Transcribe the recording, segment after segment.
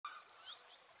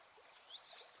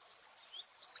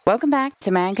Welcome back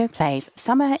to Mango Plays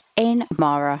Summer in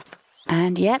Mara.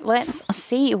 And yet, let's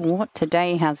see what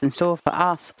today has in store for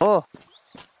us. Oh,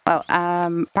 well,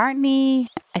 apparently,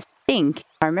 I think, if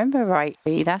I remember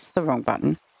rightly, that's the wrong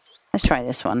button. Let's try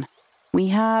this one. We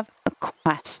have a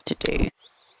quest to do.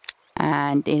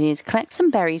 And it is collect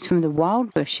some berries from the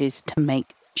wild bushes to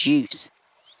make juice.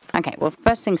 Okay, well,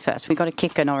 first things first, we got to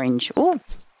kick an orange. Oh,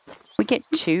 we get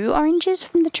 2 oranges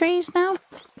from the trees now.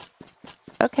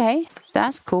 Okay,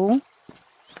 that's cool.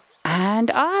 And,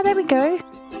 there we go.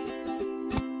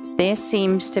 This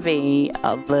seems to be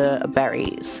the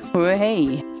berries.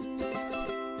 Hey.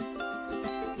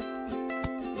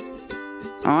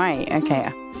 Alright,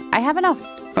 okay. I have enough.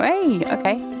 Hey,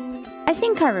 okay. I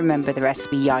think I remember the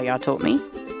recipe Yaya taught me.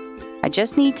 I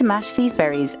just need to mash these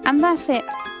berries and that's it.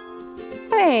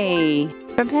 Hey!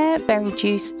 Prepare berry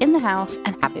juice in the house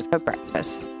and have it for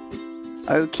breakfast.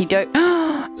 Okie doke.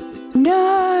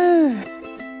 No!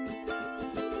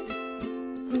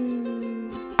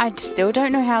 I still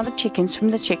don't know how the chickens from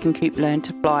the chicken coop learned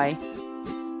to fly.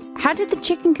 How did the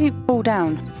chicken coop fall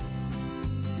down?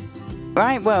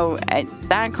 Right, well,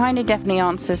 that kind of definitely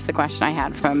answers the question I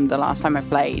had from the last time I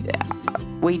played.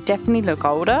 We definitely look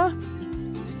older.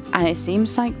 And it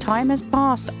seems like time has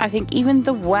passed. I think even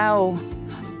the well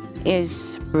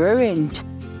is ruined.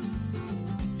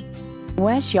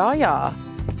 Where's Yaya?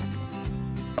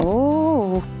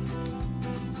 Oh.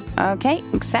 Okay,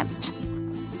 accept.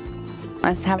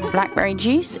 Let's have a blackberry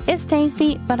juice. It's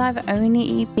tasty, but I've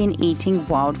only been eating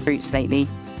wild fruits lately.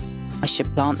 I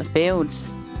should plant the fields.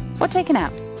 Or take a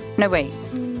nap. No, wait.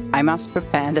 I must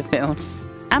prepare the fields.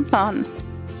 And plant.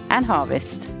 And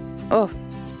harvest. Oh,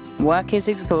 work is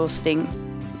exhausting.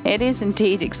 It is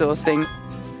indeed exhausting.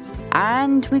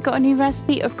 And we got a new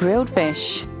recipe of grilled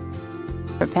fish.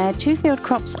 Prepare 2 field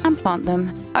crops and plant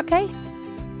them. Okay,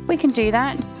 we can do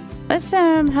that. Let's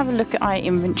have a look at our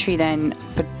inventory then.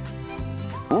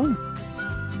 Ooh.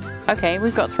 Okay,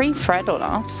 we've got 3 thread on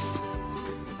us.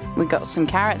 We got some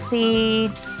carrot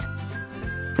seeds.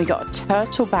 We got a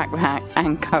turtle backpack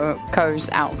and Ko's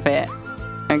outfit.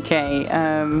 Okay,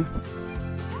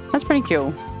 that's pretty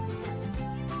cool.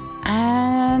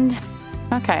 And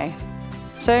okay,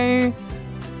 so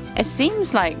it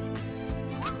seems like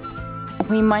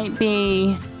we might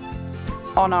be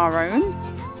on our own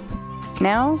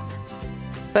now,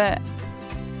 but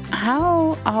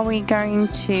how are we going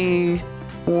to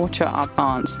water our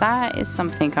plants? That is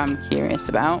something I'm curious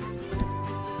about,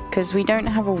 because we don't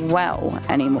have a well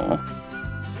anymore.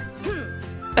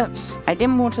 Oops, I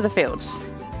didn't water the fields.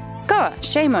 God,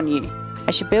 shame on you.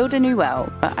 I should build a new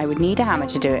well, but I would need a hammer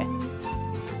to do it.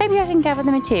 Maybe I can gather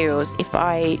the materials if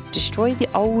I destroy the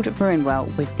old ruined well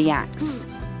with the axe.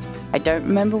 I don't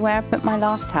remember where I put my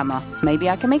last hammer. Maybe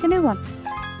I can make a new one.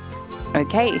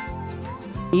 Okay.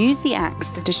 Use the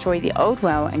axe to destroy the old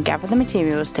well and gather the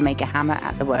materials to make a hammer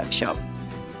at the workshop.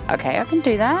 Okay, I can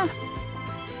do that.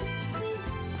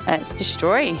 Let's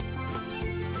destroy.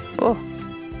 Oh.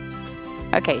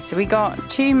 Okay, so we got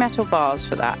 2 metal bars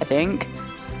for that, I think.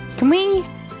 Can we...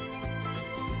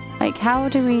 like, how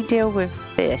do we deal with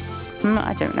this?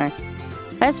 I don't know.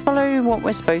 Let's follow what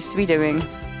we're supposed to be doing.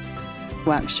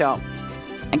 Workshop.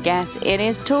 I guess it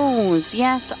is tools.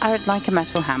 Yes, I would like a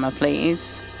metal hammer,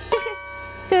 please.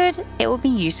 Good. It will be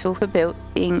useful for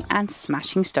building and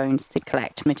smashing stones to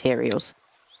collect materials.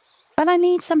 But I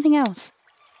need something else.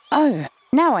 Oh,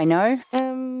 now I know.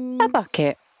 A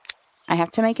bucket. I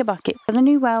have to make a bucket for the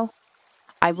new well.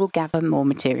 I will gather more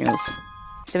materials.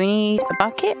 So we need a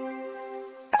bucket.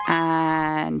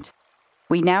 And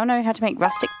we now know how to make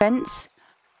rustic fence.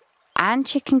 And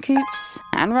chicken coops.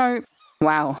 And rope.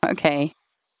 Wow, okay.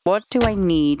 What do I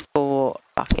need for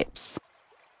buckets?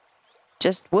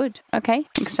 Just wood. Okay,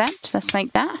 accept. Let's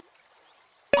make that.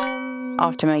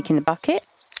 After making the bucket.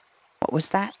 What was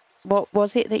that? What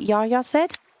was it that Yaya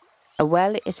said? A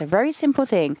well is a very simple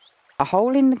thing. A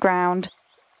hole in the ground.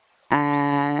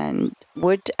 And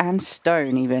wood and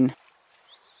stone even.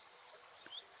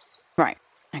 Right.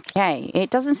 Okay.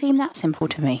 It doesn't seem that simple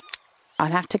to me.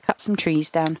 I'll have to cut some trees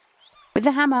down. With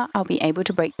the hammer, I'll be able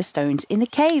to break the stones in the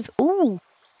cave. Ooh,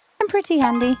 I'm pretty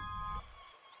handy.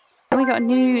 And we got a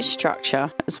new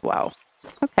structure as well.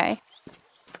 Okay.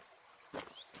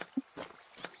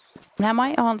 That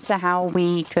might answer how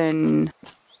we can...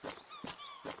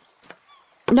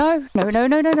 No,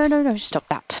 stop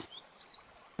that.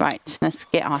 Right, let's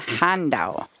get our hand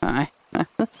out. I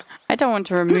don't want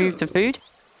to remove the food.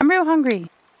 I'm real hungry.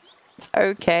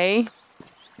 Okay.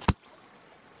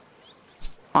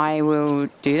 I will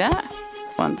do that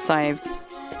once I've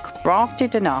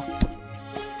crafted enough.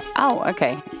 Oh,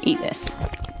 okay. Eat this.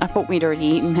 I thought we'd already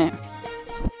eaten it.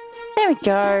 we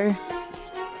go.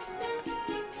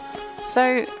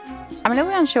 So, I'm a little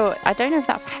bit unsure. I don't know if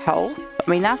that's health. I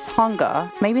mean, that's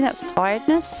hunger. Maybe that's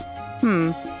tiredness.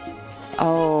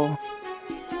 Oh.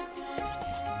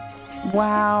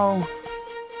 Wow.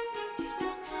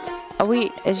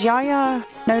 Is Yaya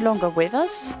no longer with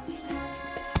us?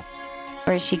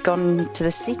 Or is she gone to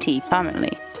the city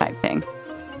permanently type thing?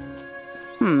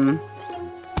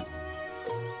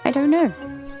 I don't know.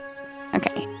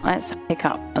 Okay, let's pick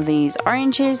up these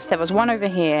oranges. There was one over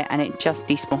here and it just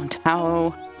despawned.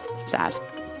 How sad.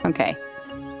 Okay.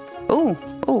 Oh,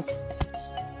 oh.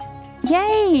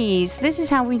 Yay! So this is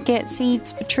how we get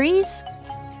seeds for trees.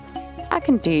 I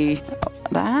can do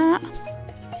that.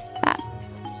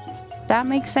 That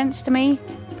makes sense to me.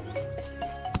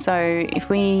 So if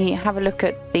we have a look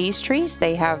at these trees,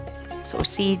 they have sort of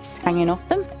seeds hanging off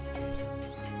them.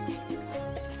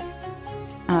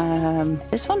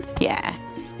 This one? Yeah.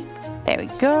 There we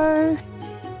go.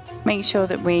 Make sure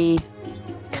that we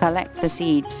collect the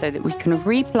seeds so that we can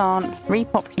replant,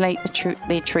 repopulate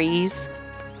the trees.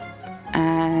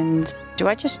 And do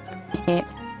I just hit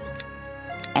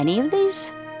any of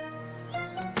these?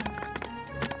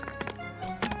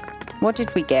 What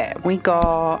did we get? We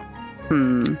got...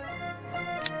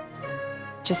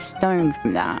 just stone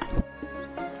from that.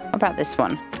 What about this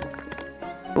one?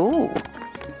 Ooh.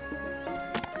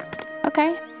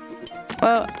 Okay.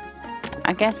 Well,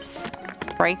 I guess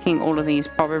breaking all of these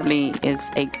probably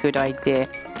is a good idea.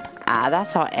 Ah,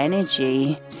 that's our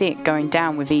energy. See it going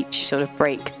down with each sort of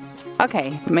break.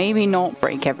 Okay, maybe not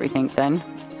break everything then.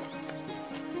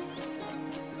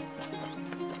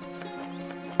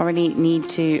 Already need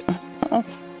to... Oh,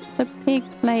 the pig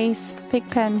place. Pig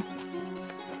pen.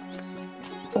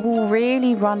 Oh,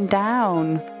 really run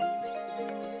down.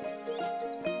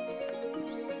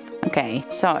 Okay,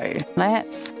 so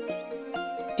let's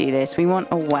do this. We want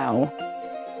a well.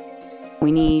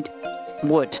 We need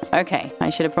wood. Okay, I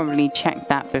should have probably checked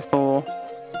that before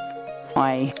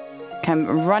I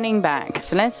come running back.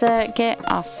 So let's get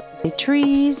us the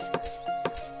trees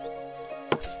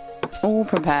all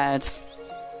prepared.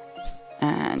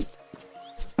 And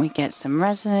we get some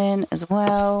resin as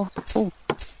well. Oh,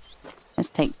 let's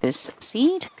take this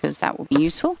seed because that will be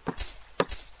useful.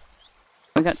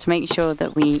 We've got to make sure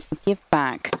that we give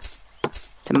back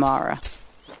to Mara.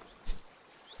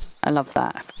 I love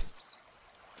that.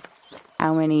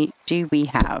 How many do we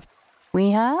have?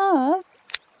 We have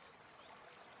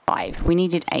 5. We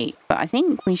needed 8, but I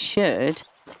think we should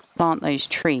plant those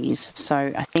trees.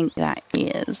 So I think that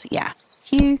is, yeah.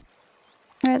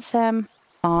 Let's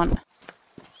plant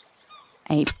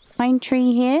a pine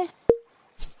tree here.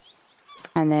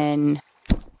 And then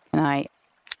can I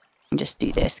just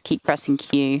do this? Keep pressing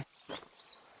Q.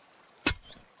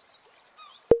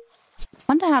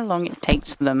 Wonder how long it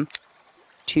takes for them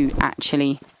to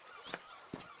actually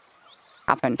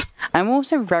happen. I'm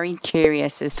also very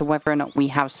curious as to whether or not we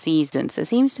have seasons. It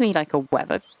seems to be like a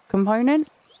weather component.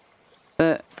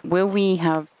 But will we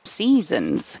have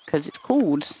seasons? Because it's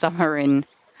called summer in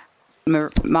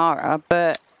Mara.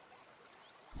 But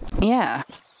yeah.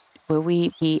 Will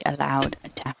we be allowed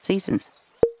to have seasons?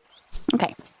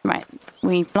 Okay, right.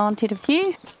 We've planted a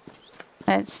few.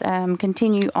 Let's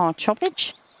continue our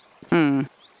choppage. Do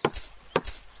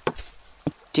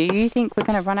you think we're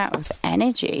going to run out of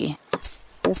energy?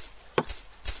 Oh.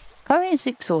 Chloe is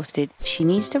exhausted. She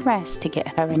needs to rest to get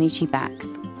her energy back.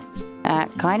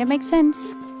 That kind of makes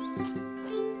sense.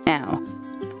 Now,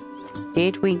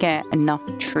 did we get enough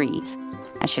trees?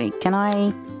 Actually, can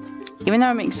I... Even though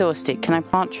I'm exhausted, can I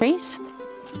plant trees?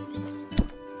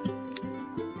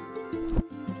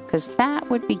 Because that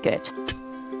would be good.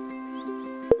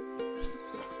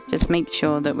 Just make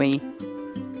sure that we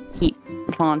keep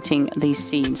planting these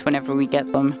seeds whenever we get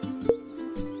them.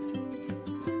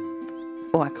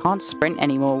 Oh, I can't sprint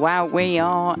anymore. Wow, we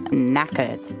are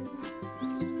knackered.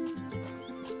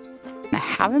 I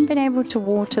haven't been able to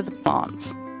water the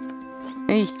plants.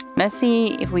 Let's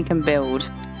see if we can build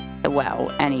the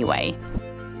well anyway.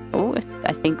 Oh,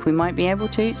 I think we might be able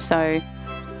to. So,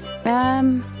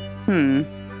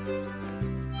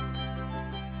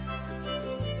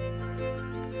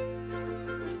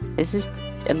 This is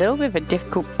a little bit of a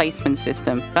difficult placement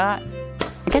system, but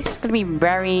I guess it's going to be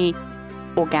very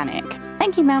organic.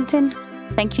 Thank you, mountain.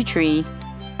 Thank you, tree.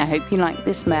 I hope you like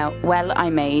this well I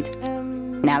made.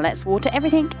 Now let's water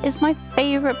everything. Is my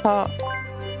favorite part.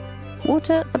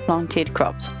 Water the planted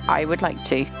crops. I would like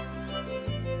to.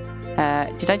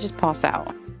 Did I just pass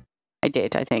out? I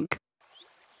did, I think.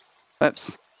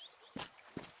 Whoops.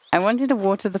 I wanted to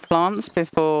water the plants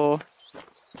before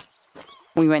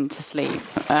we went to sleep,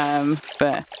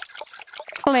 but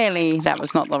Clearly, that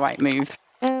was not the right move.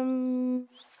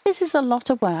 This is a lot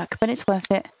of work, but it's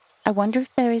worth it. I wonder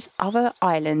if there is other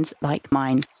islands like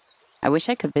mine. I wish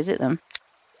I could visit them.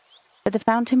 But the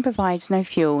fountain provides no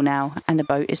fuel now, and the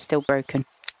boat is still broken.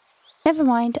 Never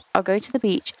mind, I'll go to the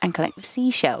beach and collect the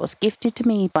seashells gifted to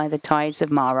me by the tides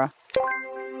of Mara.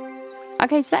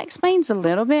 Okay, so that explains a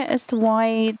little bit as to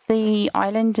why the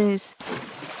island is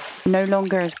no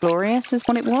longer as glorious as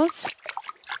what it was.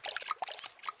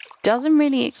 Doesn't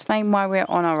really explain why we're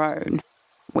on our own,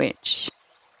 which,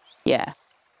 yeah.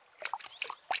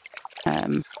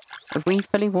 Have we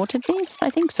fully watered these? I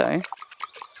think so.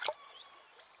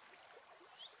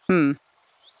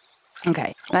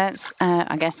 Okay, let's,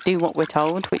 I guess, do what we're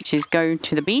told, which is go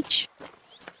to the beach.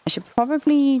 I should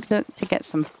probably look to get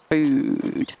some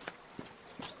food.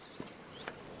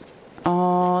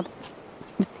 Oh,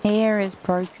 the pier is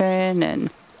broken and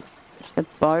the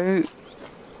boat.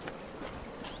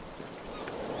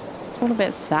 It's all a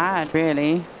bit sad,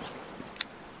 really.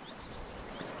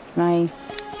 Can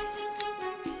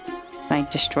I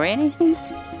destroy anything?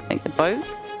 Like the boat?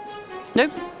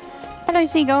 Nope. Hello,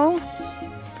 seagull.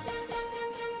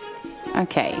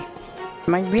 Okay.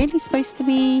 Am I really supposed to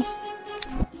be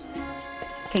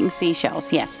picking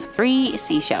seashells? Yes, 3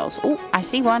 seashells. Oh, I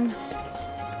see one.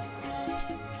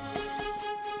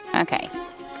 Okay.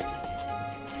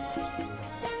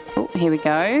 Oh, here we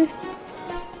go.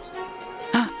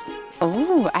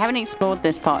 Oh, I haven't explored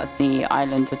this part of the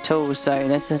island at all, so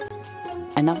there's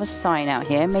another sign out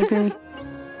here. Maybe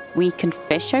we can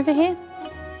fish over here?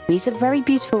 These are very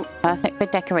beautiful, perfect for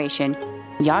decoration.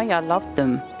 Yaya loved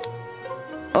them.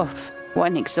 Oh,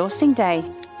 what an exhausting day.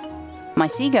 My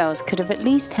seagulls could have at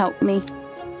least helped me,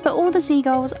 but all the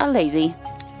seagulls are lazy.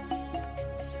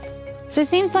 So it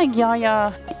seems like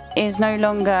Yaya is no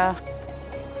longer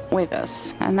with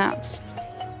us, and that's...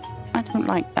 I don't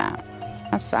like that.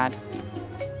 That's sad.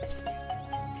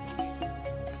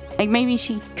 Like, maybe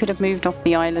she could have moved off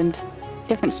the island.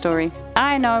 Different story.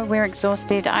 I know, we're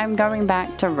exhausted. I'm going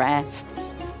back to rest.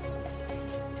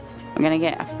 I'm gonna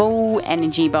get a full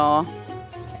energy bar.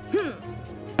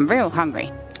 I'm real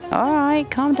hungry.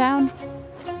 Alright, calm down.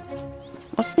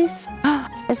 What's this?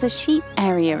 There's a sheep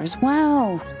area as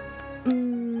well.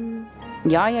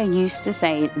 Yaya used to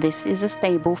say this is a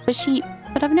stable for sheep,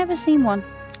 but I've never seen one.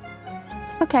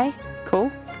 Okay,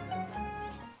 cool.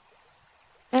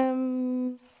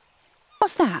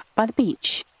 What's that by the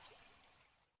beach?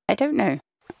 I don't know.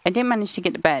 I didn't manage to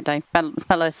get to bed. I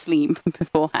fell asleep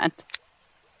beforehand.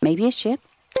 Maybe a ship?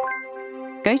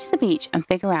 Go to the beach and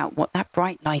figure out what that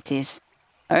bright light is.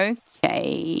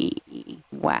 Okay.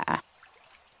 Where?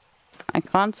 I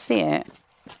can't see it.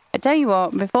 I tell you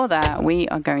what, before that, we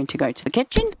are going to go to the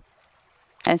kitchen.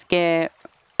 Let's get,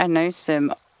 I don't know,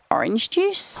 some orange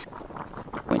juice,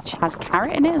 which has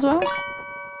carrot in it as well.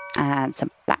 And some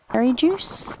blackberry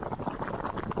juice.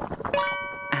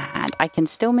 And I can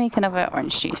still make another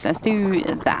orange juice. Let's do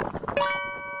that.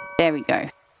 There we go.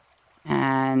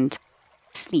 And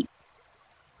sleep.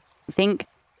 I think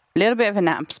a little bit of a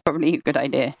nap's probably a good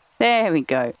idea. There we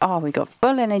go. Oh, we got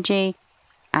full energy.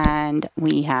 And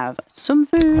we have some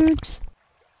foods.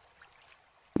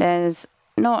 There's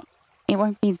not... It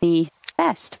won't be the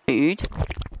best food.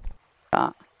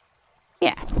 But,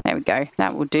 yeah. There we go.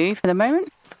 That will do for the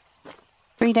moment.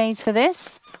 3 days for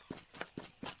this.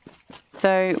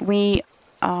 So we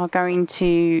are going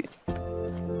to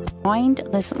find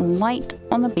this light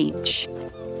on the beach.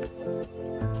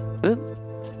 Oop.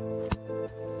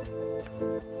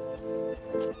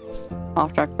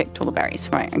 After I've picked all the berries.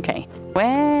 Right, okay.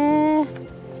 Where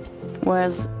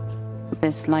was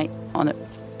this light on it?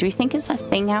 Do you think it's a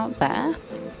thing out there?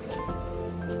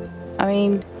 I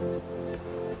mean...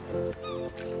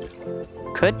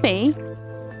 Could be.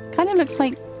 Kind of looks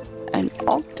like an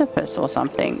octopus or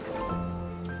something.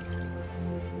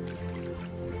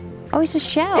 Oh, it's a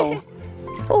shell.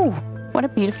 Oh, what a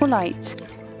beautiful light.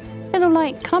 Little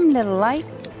light, come little light.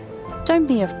 Don't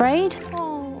be afraid.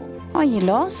 Are you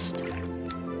lost?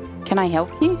 Can I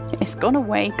help you? It's gone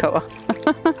away, Koa.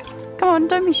 Come on,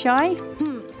 don't be shy.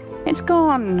 It's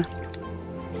gone.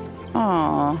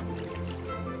 Aww.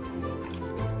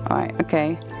 Alright,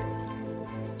 okay.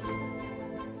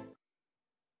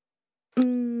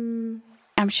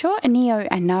 I'm sure Anio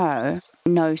and Nao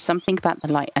know something about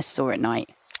the light I saw at night.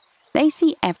 They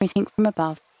see everything from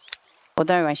above.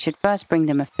 Although I should first bring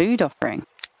them a food offering.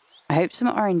 I hope some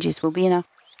oranges will be enough.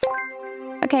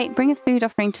 Okay, bring a food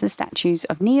offering to the statues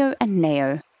of Neo and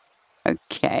Neo.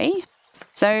 Okay.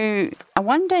 So, I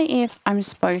wonder if I'm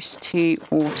supposed to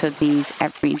water these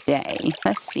every day.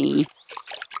 Let's see.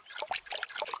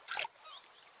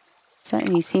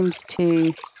 certainly seems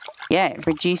to, yeah, it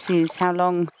reduces how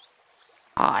long.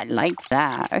 Oh, I like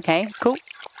that. Okay, cool.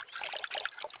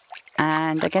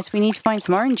 And I guess we need to find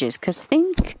some oranges because I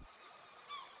think,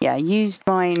 yeah, I used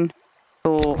mine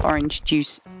for orange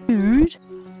juice food.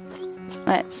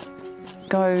 Let's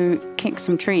go kick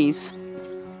some trees.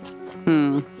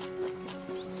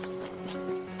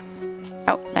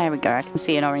 Oh, there we go. I can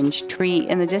see an orange tree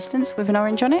in the distance with an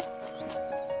orange on it.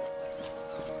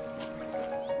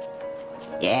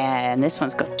 Yeah, and this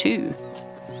one's got 2.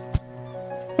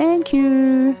 Thank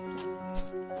you.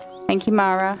 Thank you,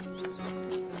 Mara.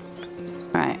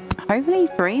 Right, hopefully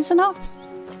 3's enough.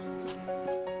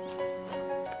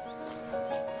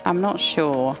 I'm not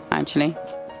sure, actually.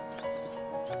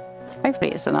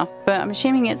 Hopefully it's enough, but I'm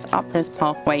assuming it's up this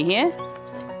pathway here.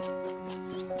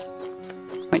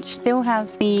 Which still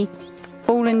has the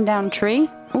fallen down tree.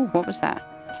 Oh, what was that?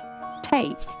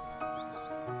 Take.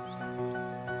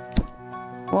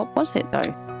 What was it,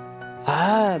 though?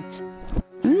 Herbs.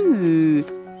 Ooh.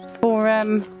 For,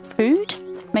 food?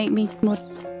 Make me more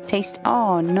taste.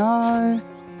 Oh, no.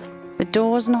 The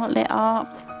door's not lit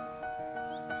up.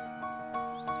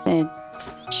 The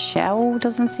shell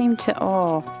doesn't seem to...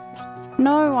 Oh.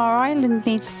 No, our island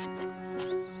needs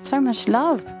so much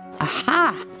love.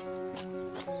 Aha!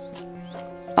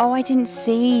 Oh, I didn't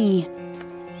see.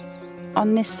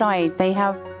 On this side, they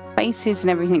have faces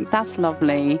and everything. That's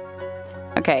lovely.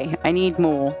 Okay, I need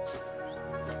more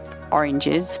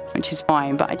oranges, which is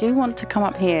fine. But I do want to come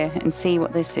up here and see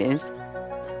what this is.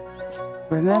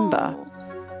 Remember.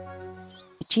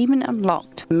 Achievement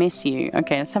unlocked. Miss you.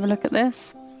 Okay, let's have a look at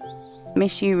this.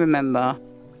 Miss you, remember.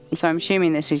 So I'm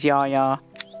assuming this is Yaya.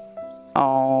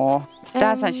 Oh,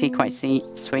 that's actually quite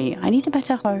sweet. I need a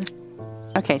better hoe.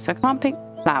 Okay, so I can't pick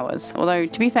flowers. Although,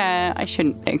 to be fair, I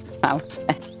shouldn't pick flowers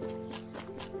there.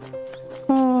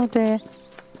 Oh, dear.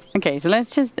 Okay, so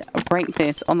let's just break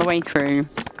this on the way through.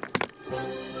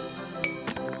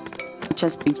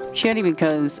 Purely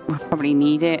because we'll probably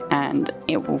need it and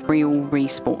it will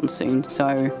respawn soon.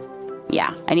 So,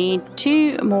 yeah, I need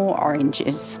 2 more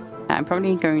oranges. I'm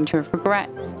probably going to regret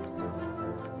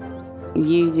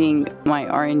using my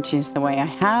oranges the way I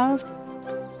have.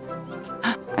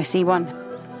 I see one.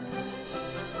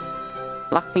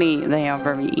 Luckily, they are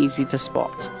very easy to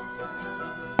spot.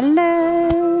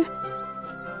 Hello.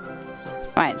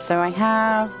 Right, so I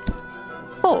have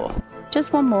 4.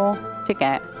 Just 1 more to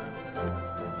get.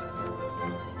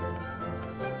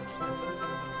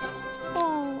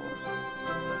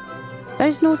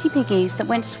 Those naughty piggies that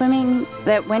went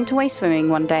away swimming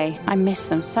one day. I miss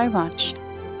them so much.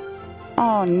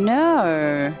 Oh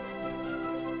no.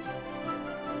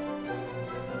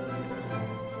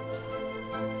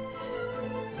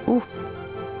 Ooh.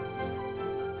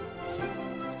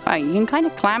 Wow, you can kind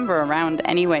of clamber around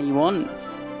anywhere you want,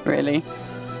 really.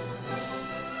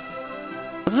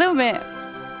 It was a little bit...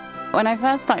 When I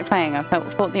first started playing, I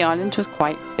thought the island was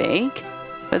quite big.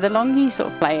 But the longer you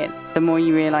sort of play it, the more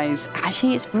you realise,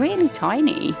 actually, it's really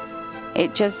tiny.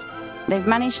 They've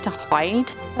managed to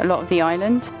hide a lot of the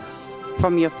island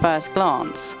from your first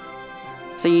glance.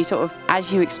 So you sort of,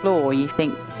 as you explore, you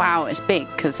think, wow, it's big,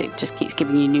 because it just keeps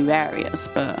giving you new areas.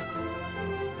 But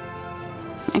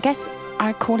I guess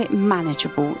I'd call it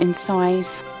manageable in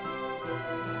size.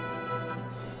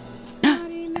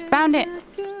 I found it!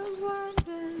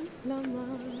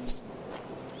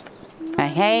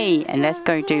 Hey, and let's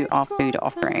go do our food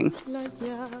offering.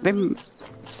 I've been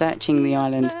searching the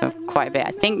island for quite a bit.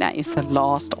 I think that is the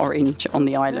last orange on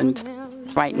the island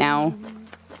right now.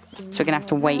 So we're going to have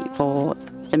to wait for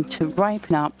them to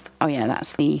ripen up. Oh yeah,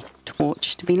 that's the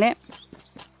torch to be lit.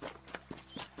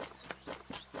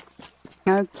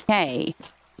 Okay,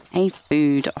 a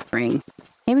food offering.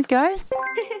 Here we go.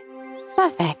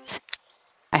 Perfect.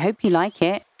 I hope you like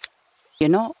it. You're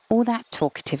not all that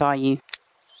talkative, are you?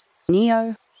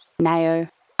 Nao,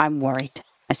 I'm worried.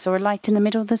 I saw a light in the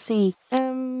middle of the sea.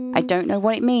 I don't know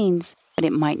what it means, but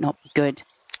it might not be good.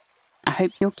 I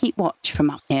hope you'll keep watch from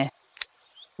up here.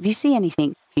 If you see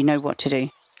anything, you know what to do.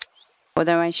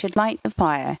 Although I should light the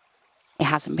fire, it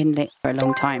hasn't been lit for a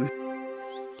long time.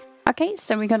 Okay,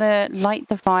 so we gotta light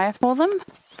the fire for them.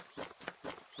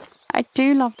 I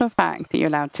do love the fact that you're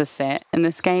allowed to sit in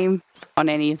this game on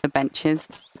any of the benches.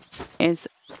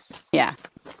 Yeah.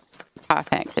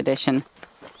 Perfect addition.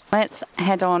 Let's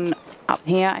head on up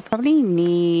here. I probably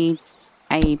need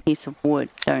a piece of wood,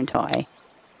 don't I?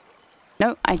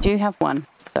 No, I do have one.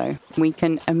 So we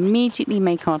can immediately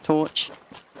make our torch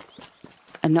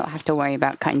and not have to worry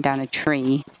about cutting down a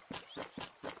tree.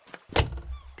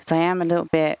 Because I am a little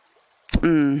bit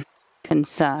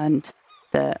concerned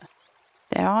that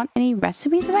There aren't any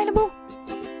recipes available?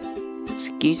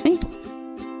 Excuse me?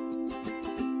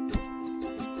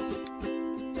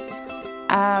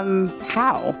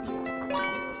 How?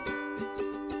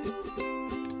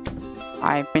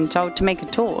 I've been told to make a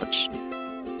torch.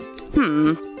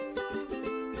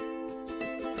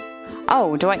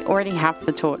 Oh, do I already have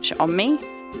the torch on me?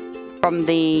 From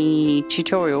the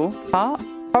tutorial part?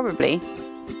 Probably.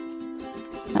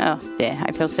 Oh dear,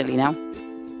 I feel silly now.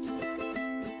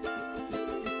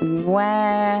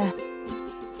 Where?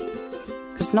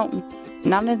 Because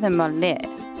none of them are lit.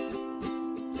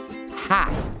 Ha!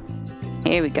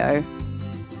 Here we go.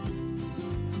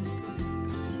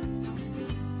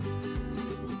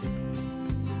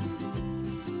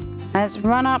 Let's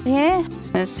run up here.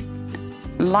 Let's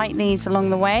light these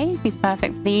along the way. Be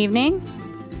perfect for the evening.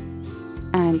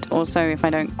 And also, if I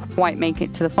don't quite make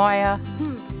it to the fire.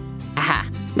 Aha!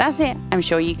 That's it. I'm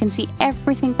sure you can see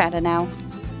everything better now.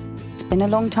 It's been a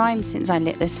long time since I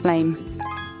lit this flame.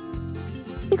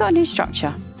 You got a new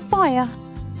structure. Fire.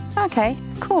 Okay,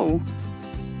 cool.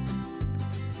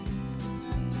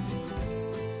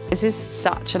 This is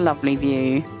such a lovely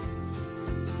view.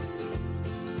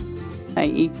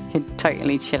 You could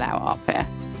totally chill out up here.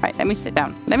 Right, let me sit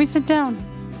down. Let me sit down.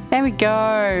 There we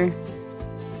go.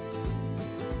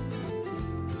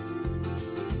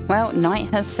 Well, night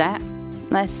has set.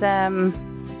 Let's, I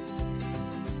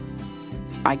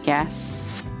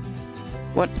guess.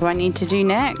 What do I need to do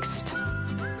next?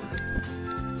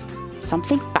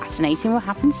 Something fascinating will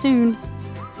happen soon.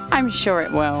 I'm sure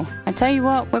it will. I tell you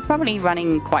what, we're probably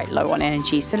running quite low on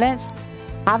energy, so let's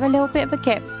have a little bit of a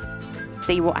kip.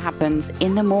 See what happens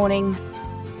in the morning.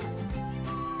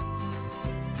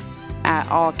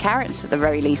 Our carrots at the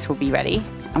very least will be ready.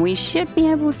 And we should be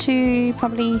able to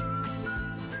probably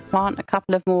plant a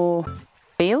couple of more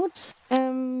fields.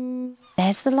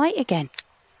 There's the light again.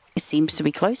 It seems to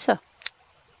be closer.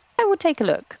 I will take a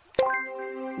look.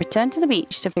 Return to the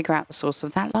beach to figure out the source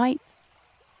of that light.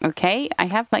 Okay, I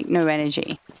have like no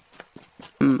energy.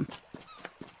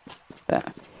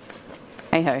 But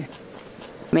hey ho.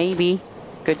 Maybe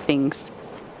good things.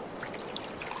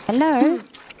 Hello?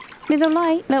 Little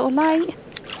light.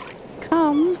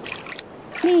 Come.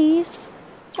 Please.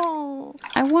 Oh,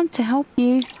 I want to help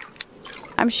you.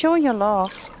 I'm sure you're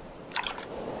lost.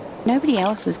 Nobody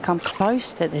else has come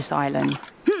close to this island.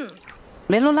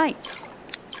 Little light.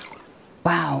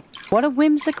 Wow, what a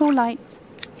whimsical light.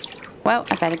 Well,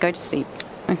 I better go to sleep.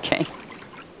 Okay.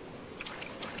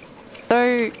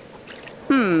 So,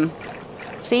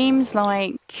 seems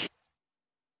like...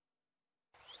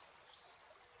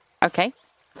 Okay.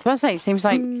 What was I say? Seems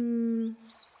like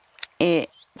it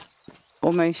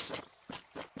almost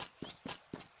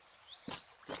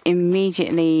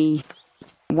immediately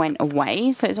went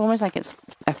away. So it's almost like it's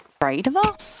afraid of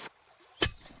us.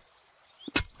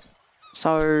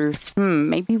 So,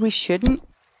 maybe we shouldn't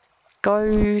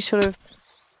go sort of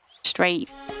straight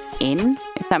in,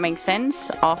 if that makes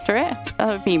sense, after it. That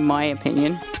would be my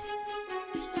opinion.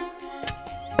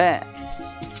 But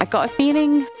I got a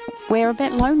feeling we're a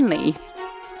bit lonely.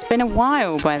 It's been a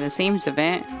while by the seams of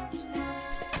it.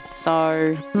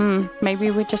 So, maybe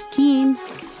we're just keen.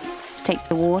 Let's take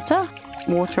the water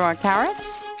our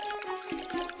carrots.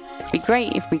 It'd be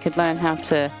great if we could learn how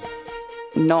to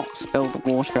not spill the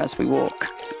water as we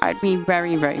walk. I'd be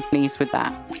very, very pleased with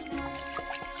that.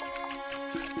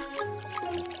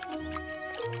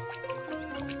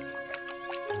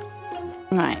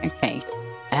 Right, okay.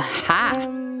 Aha!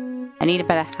 I need a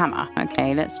better hammer.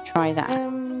 Okay, let's try that.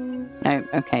 No,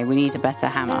 okay, we need a better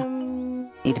hammer.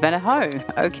 Need a better hoe.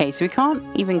 Okay, so we can't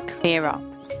even clear up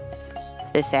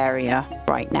this area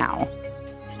right now.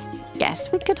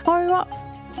 Guess we could hoe up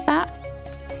that.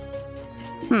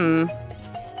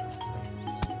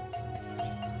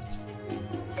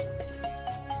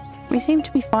 We seem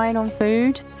to be fine on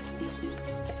food.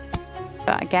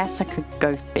 But I guess I could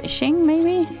go fishing,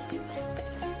 maybe?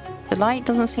 The light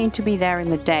doesn't seem to be there in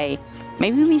the day.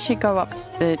 Maybe we should go up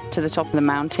to the top of the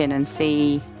mountain and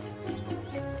see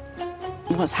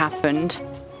what's happened.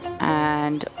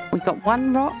 And we got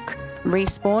one rock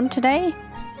respawned today.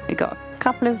 We got a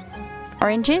couple of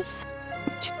oranges,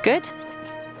 which is good.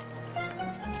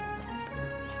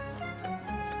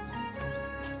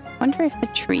 Wonder if the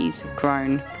trees have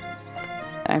grown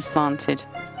that I've planted.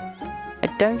 I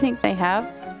don't think they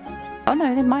have. Oh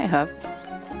no, they might have.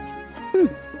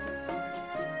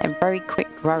 They're very quick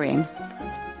growing.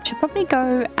 Should probably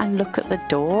go and look at the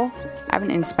door. I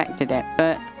haven't inspected it,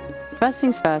 but first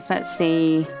things first, let's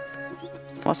see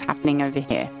what's happening over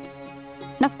here.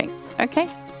 Nothing. Okay.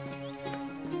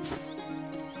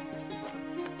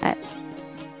 Let's...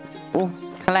 Oh,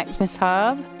 collect this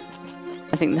herb.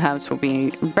 I think the herbs will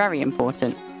be very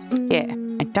important. Here,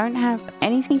 I don't have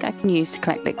anything I can use to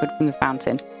collect liquid from the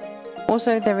fountain.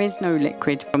 Also, there is no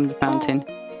liquid from the fountain.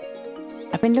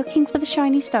 I've been looking for the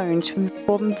shiny stones from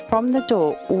the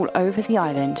door all over the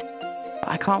island, but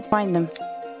I can't find them.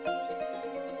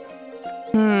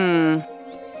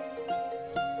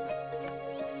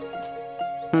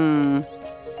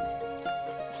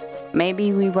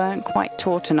 Maybe we weren't quite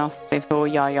taught enough before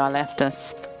Yaya left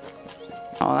us.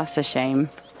 Oh, that's a shame.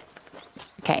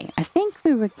 Okay, I think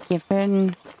we were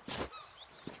given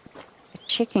a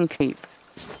chicken coop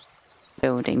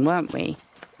building, weren't we?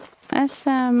 Let's,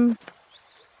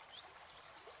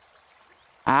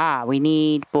 we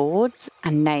need boards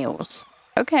and nails.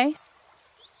 Okay.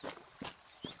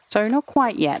 So not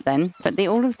quite yet then, but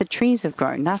all of the trees have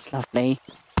grown. That's lovely.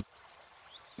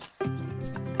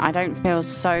 I don't feel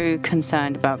so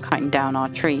concerned about cutting down our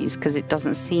trees because it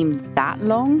doesn't seem that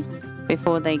long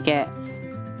before they get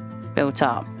built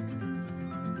up.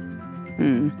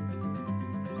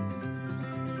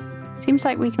 Seems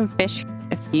like we can fish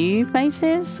a few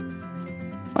places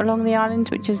along the island,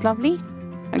 which is lovely.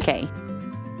 Okay.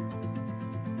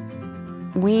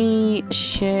 We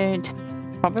should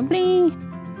probably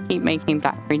keep making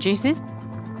blackberry juices.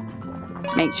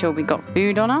 Make sure we got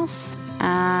food on us.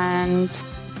 And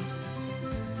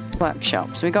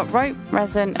workshop. So we got rope,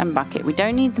 resin, and bucket. We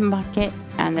don't need the bucket,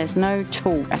 and there's no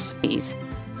tool recipes.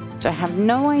 So I have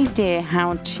no idea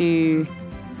how to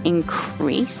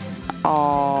increase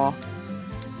our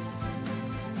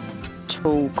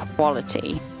tool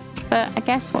quality. But I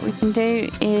guess what we can do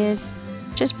is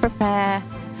just prepare.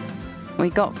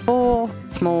 We got 4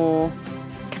 more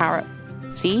carrot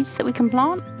seeds that we can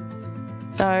plant.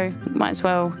 So might as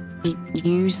well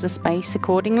use the space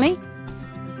accordingly.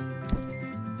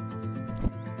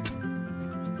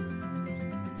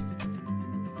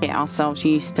 Get ourselves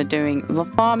used to doing the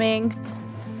farming.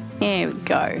 Here we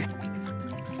go.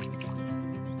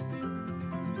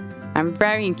 I'm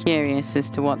very curious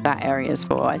as to what that area is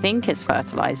for. I think it's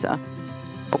fertilizer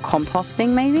or composting,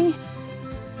 maybe.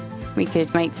 We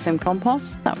could make some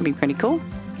compost. That would be pretty cool.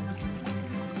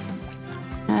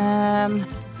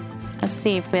 Let's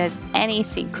see if there's any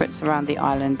secrets around the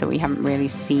island that we haven't really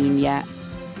seen yet.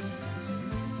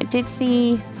 I did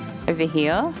see over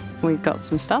here we've got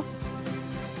some stuff.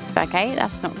 Okay,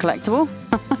 that's not collectible.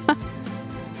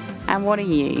 And what are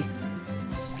you?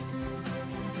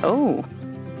 Oh.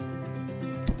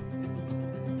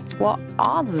 What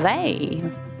are they?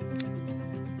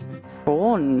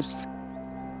 Prawns.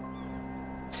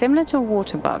 Similar to a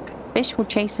water bug. Fish will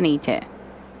chase and eat it.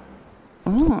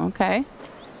 Oh, okay.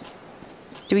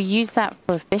 Do we use that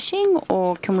for fishing,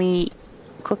 or can we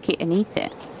cook it and eat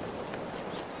it?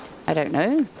 I don't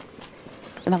know.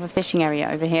 There's another fishing area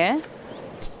over here.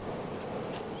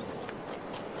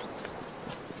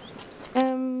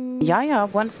 Yaya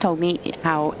once told me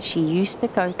how she used to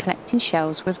go collecting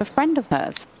shells with a friend of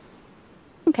hers.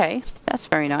 Okay, that's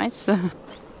very nice.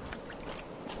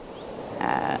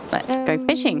 Let's go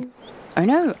fishing. Oh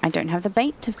no, I don't have the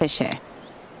bait to fish here.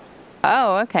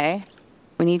 Oh, okay.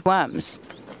 We need worms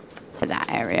for that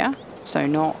area, so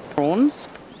not prawns.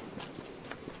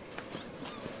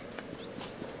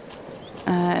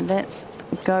 Let's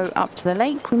go up to the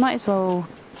lake. We might as well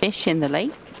fish in the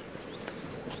lake.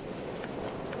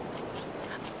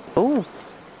 Oh.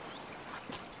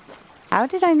 How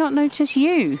did I not notice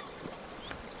you?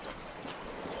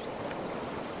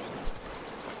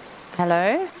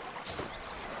 Hello?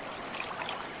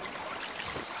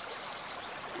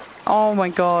 Oh my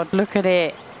god, look at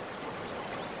it.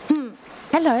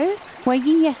 Hello? Were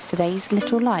you yesterday's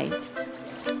little light?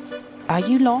 Are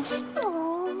you lost?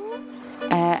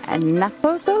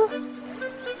 Napogo?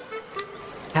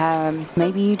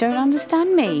 Maybe you don't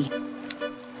understand me.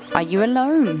 Are you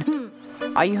alone?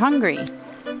 Are you hungry?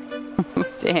 Oh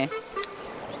dear.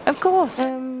 Of course.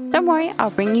 Don't worry,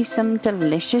 I'll bring you some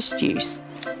delicious juice.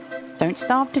 Don't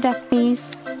starve to death,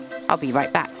 please. I'll be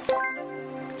right back.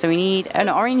 So we need an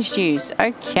orange juice.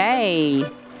 Okay.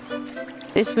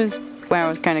 This was where I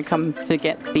was going to come to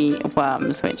get the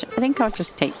worms, which I think I'll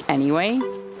just take anyway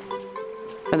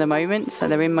for the moment. So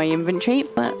they're in my inventory,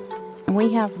 but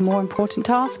we have more important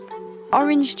tasks.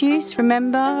 Orange juice,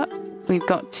 remember, we've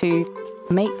got to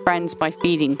make friends by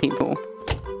feeding people.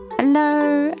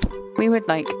 Hello. We would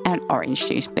like an orange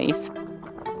juice, please.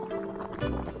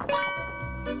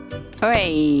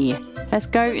 Hooray. Let's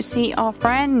go see our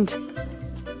friend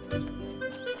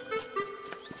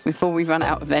before we run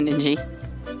out of energy.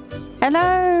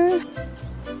 Hello.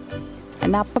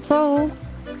 Napopo.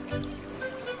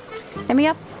 Let me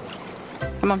up.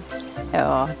 Come on.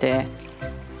 Oh dear.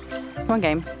 Come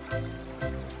on, game.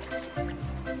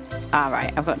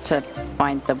 Alright, I've got to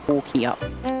find the walkie up.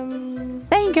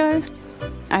 There you go.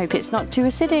 I hope it's not too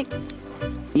acidic.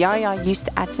 Yaya used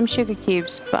to add some sugar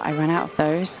cubes, but I ran out of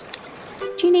those.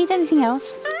 Do you need anything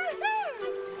else?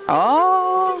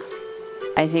 Oh,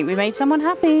 I think we made someone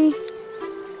happy.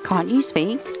 Can't you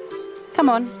speak? Come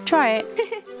on, try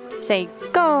it. Say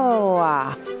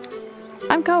Goa.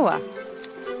 I'm Goa.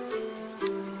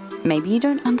 Maybe you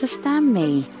don't understand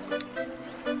me.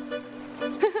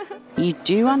 You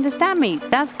do understand me.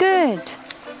 That's good.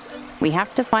 We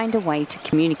have to find a way to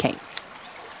communicate.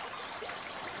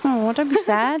 Oh, don't be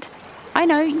sad. I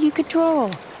know, you could draw.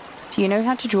 Do you know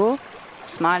how to draw?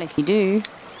 Smile if you do.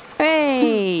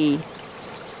 Hey!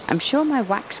 I'm sure my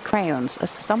wax crayons are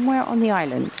somewhere on the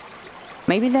island.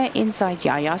 Maybe they're inside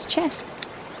Yaya's chest.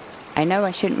 I know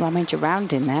I shouldn't rummage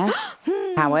around in there.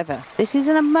 However, this is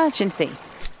an emergency.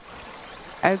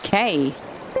 Okay.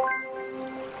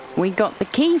 We got the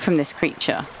key from this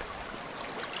creature.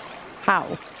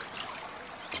 How?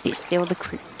 Did it steal the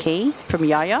key from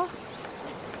Yaya?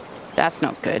 That's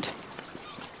not good.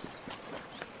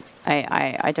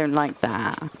 I don't like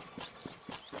that.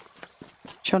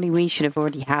 Surely we should have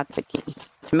already had the key.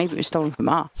 Maybe it was stolen from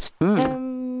us.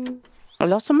 A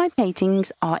lot of my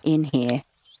paintings are in here.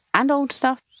 And old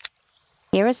stuff.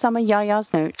 Here are some of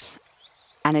Yaya's notes.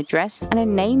 An address and a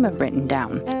name are written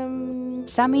down.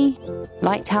 Sammy,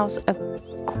 Lighthouse of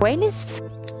Quelis?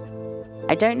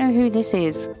 I don't know who this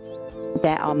is.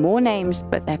 There are more names,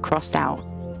 but they're crossed out.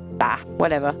 Bah,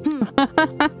 whatever.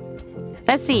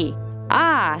 Let's see.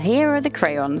 Ah, here are the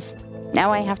crayons.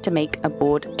 Now I have to make a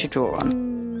board to draw on.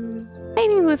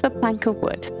 Maybe with a plank of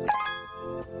wood.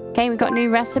 Okay, we've got a new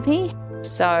recipe.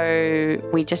 So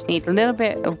we just need a little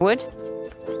bit of wood.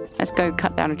 Let's go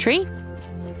cut down a tree.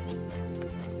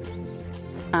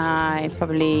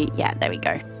 Yeah, there we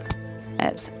go.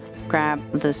 Let's grab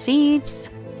the seeds.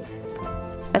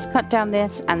 Let's cut down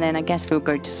this, and then I guess we'll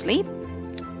go to sleep.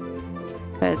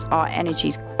 Because our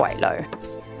energy's quite low.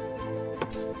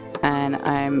 And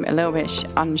I'm a little bit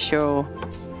unsure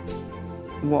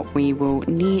what we will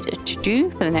need to do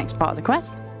for the next part of the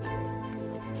quest.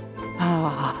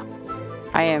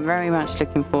 I am very much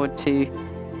looking forward to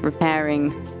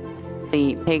repairing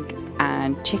the pig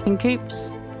and chicken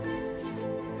coops.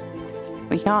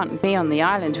 We can't be on the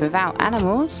island without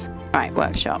animals. Right,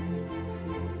 workshop.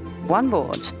 One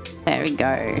board. There we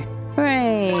go.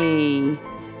 Hooray!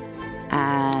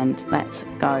 And let's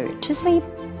go to sleep.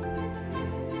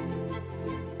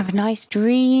 Have a nice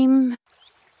dream.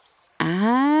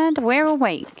 And we're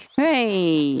awake.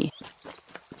 Hooray!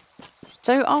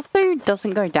 So our food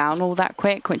doesn't go down all that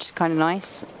quick, which is kind of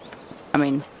nice. I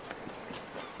mean,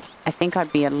 I think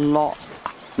I'd be a lot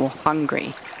more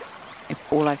hungry if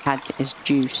all I've had is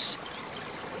juice.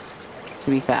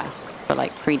 To be fair, for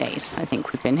like 3 days, I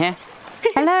think we've been here.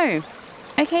 Hello!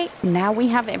 Okay, now we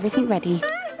have everything ready.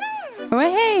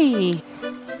 Hey!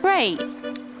 Great!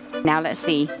 Now let's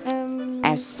see. I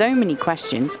have so many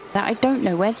questions that I don't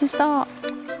know where to start.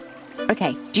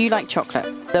 Okay, do you like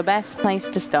chocolate? The best place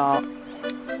to start.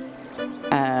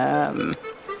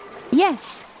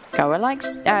 Yes! Koa likes...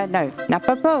 no,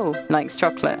 Napopo likes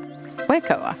chocolate. We're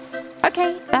Koa.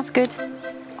 Okay, that's good.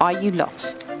 Are you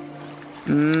lost?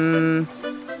 Do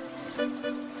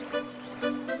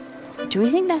we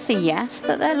think that's a yes,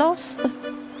 that they're lost?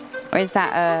 Or is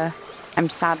that a... I'm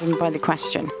saddened by the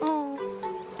question?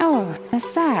 Oh, that's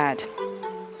sad.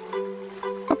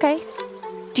 Okay.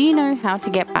 Do you know how to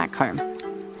get back home?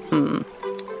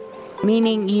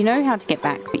 Meaning you know how to get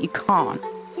back, but you can't.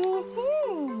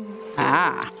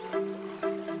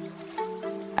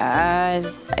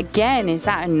 Again, is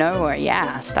that a no or a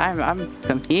yes? I'm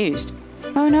confused.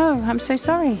 Oh no, I'm so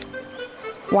sorry.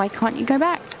 Why can't you go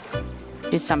back?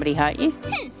 Did somebody hurt you?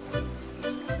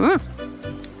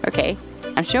 Okay,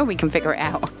 I'm sure we can figure it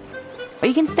out. Or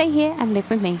you can stay here and live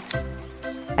with me.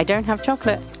 I don't have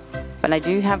chocolate, but I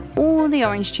do have all the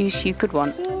orange juice you could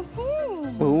want.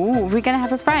 Ooh, we're gonna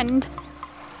have a friend.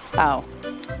 Oh.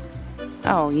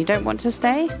 Oh, you don't want to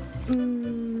stay?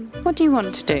 What do you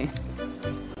want to do?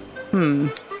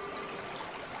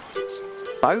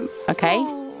 Boat, okay.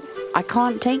 I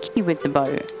can't take you with the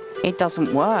boat. It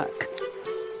doesn't work.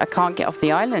 I can't get off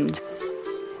the island.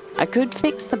 I could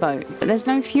fix the boat, but there's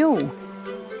no fuel.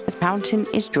 The fountain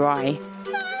is dry.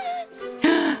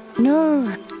 No.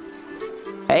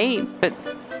 Hey, but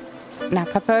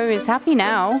Napopo is happy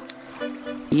now.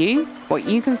 You? What,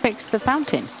 you can fix the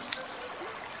fountain?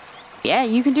 Yeah,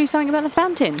 you can do something about the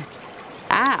fountain.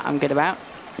 I'm good about.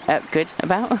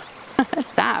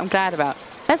 That I'm glad about.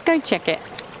 Let's go check it.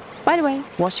 By the way,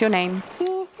 what's your name?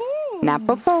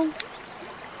 Napopo.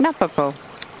 Napapo.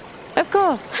 Of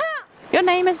course. Your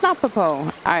name is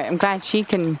Napapo. I'm glad she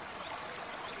can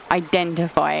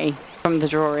identify from the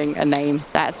drawing a name.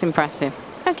 That's impressive.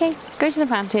 Okay, go to the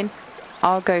fountain.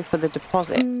 I'll go for the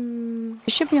deposit.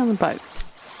 It should be on the boat.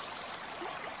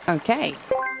 Okay.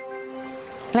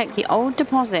 Collect the old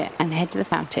deposit and head to the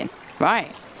fountain.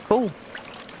 Right, cool.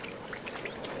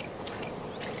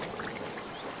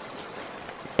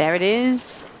 There it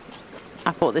is.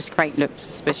 I thought this crate looked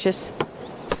suspicious.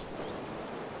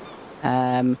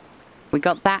 We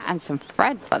got that and some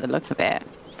thread by the look of it.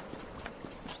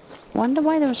 Wonder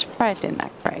why there was thread in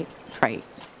that crate.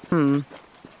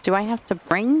 Do I have to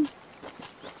bring?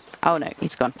 Oh no,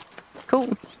 he's gone. Cool.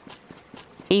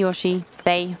 He or she,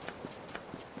 they.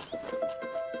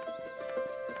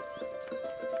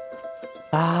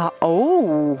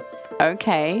 Oh,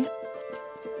 okay.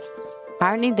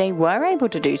 Apparently they were able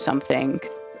to do something.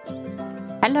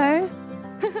 Hello?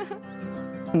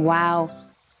 Wow,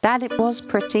 that it was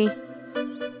pretty.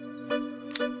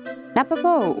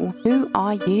 Napapo, who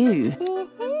are you?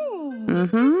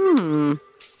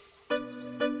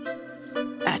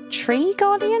 A tree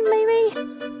guardian, maybe?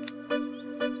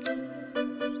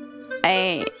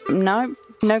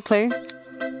 No clue.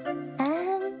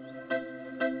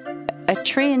 A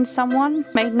tree and someone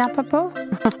made Napapo?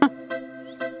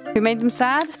 Who made them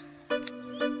sad?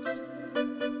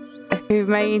 Who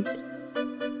made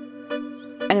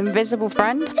an invisible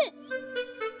friend?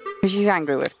 Who she's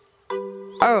angry with?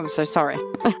 Oh, I'm so sorry.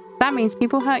 That means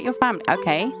people hurt your family.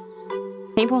 Okay.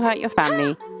 People hurt your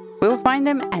family. We'll find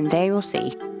them and they will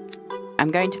see.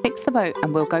 I'm going to fix the boat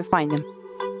and we'll go find them.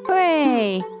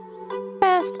 Hooray!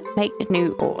 First, make the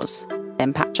new oars.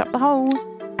 Then patch up the holes.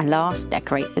 And last,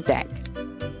 decorate the deck.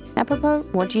 Napapo,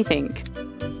 what do you think?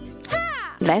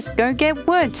 Let's go get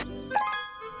wood.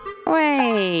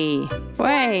 Way!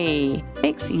 Way!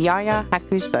 Fix Yaya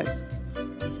Haku's boat.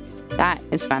 That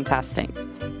is fantastic.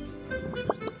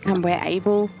 And we're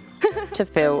able to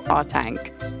fill our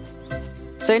tank.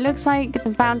 So it looks like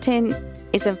the fountain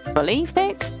isn't fully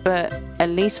fixed, but at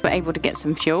least we're able to get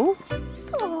some fuel.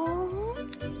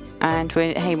 And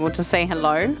we're able to say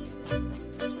hello.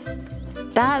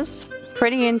 That's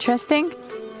pretty interesting.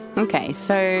 Okay,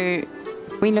 so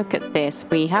we look at this.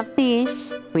 We have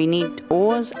these. We need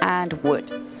oars and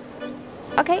wood.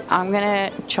 Okay, I'm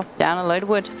gonna chop down a load of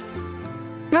wood.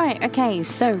 Right, okay,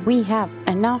 so we have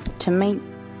enough to make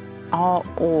our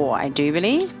oar, I do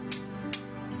believe.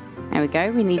 There we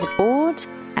go, we need a board.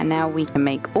 And now we can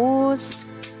make oars.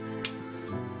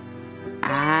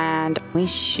 And we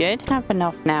should have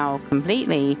enough now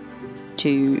completely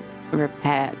to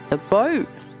repair the boat.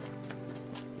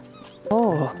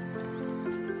 Oh.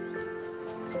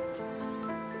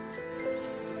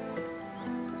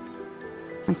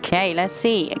 Okay, let's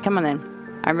see. Come on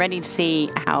then. I'm ready to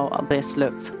see how this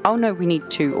looks. Oh no, we need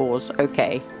 2 oars.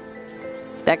 Okay.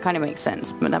 That kind of makes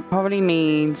sense. But that probably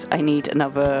means I need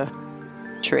another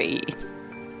tree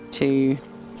to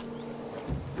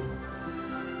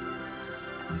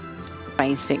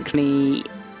basically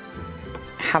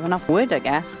have enough wood, I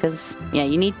guess. Because, yeah,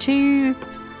 you need 2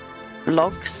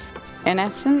 logs in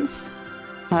essence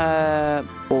per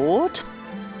board.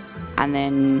 And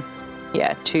then,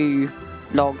 yeah, 2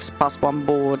 logs plus 1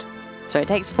 board. So it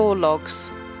takes 4 logs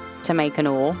to make an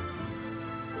oar.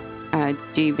 I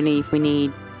do believe we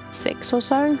need 6 or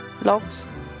so logs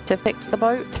to fix the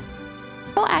boat.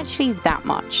 Not actually that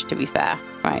much, to be fair.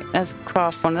 Right, let's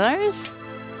craft one of those.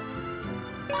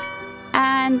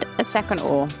 And a second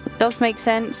oar. It does make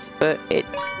sense, but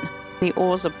the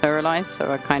oars are pluralized,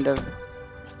 so I kind of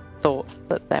thought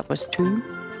that there was 2.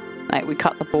 Like, we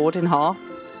cut the board in half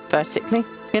vertically,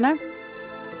 you know?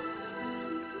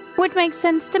 Would make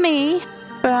sense to me,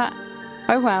 but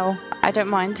oh well. I don't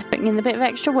mind putting in a bit of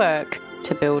extra work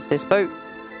to build this boat.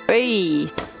 Hey,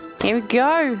 here we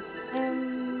go.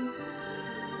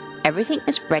 Everything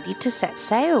is ready to set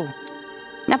sail.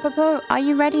 Napapo, are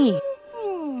you ready?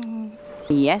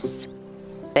 Yes,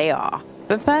 they are.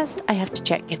 But first, I have to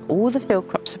check if all the field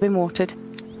crops have been watered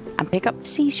and pick up the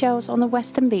seashells on the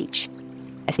western beach.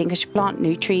 I think I should plant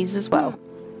new trees as well.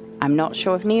 I'm not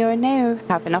sure if Neo and Neo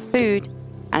have enough food,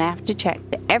 and I have to check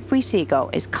that every seagull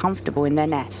is comfortable in their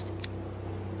nest.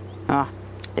 Ah,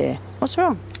 dear. What's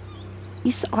wrong?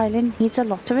 This island needs a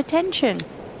lot of attention.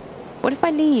 What if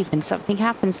I leave and something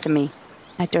happens to me?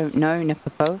 I don't know,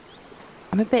 Napapo.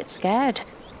 I'm a bit scared.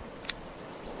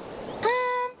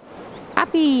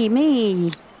 Happy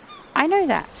me. I know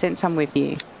that since I'm with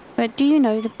you. But do you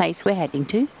know the place we're heading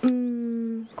to?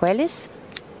 Quellis?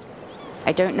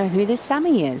 I don't know who this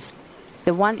Sammy is.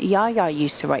 The one Yaya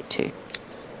used to write to.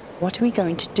 What are we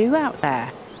going to do out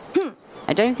there?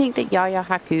 I don't think that Yaya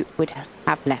Haku would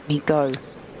have let me go.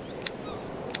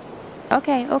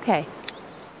 Okay, okay.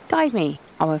 Guide me.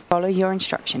 I will follow your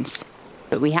instructions.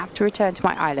 But we have to return to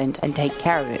my island and take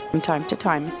care of it from time to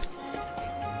time.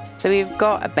 So we've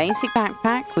got a basic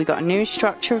backpack, we've got a new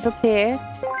structure of a pier,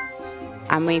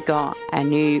 and we've got a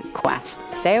new quest.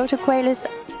 Sail to Quailus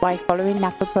by following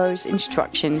Napopo's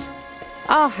instructions.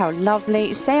 Oh, how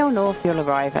lovely. Sail north, you'll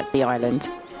arrive at the island.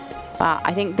 But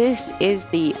I think this is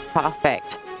the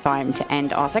perfect time to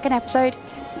end our second episode.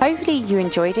 Hopefully you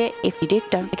enjoyed it. If you did,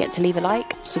 don't forget to leave a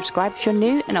like, subscribe if you're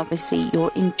new, and obviously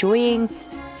you're enjoying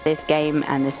this game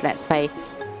and this Let's Play.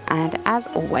 And as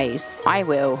always, I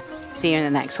will see you in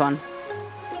the next one.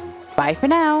 Bye for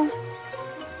now.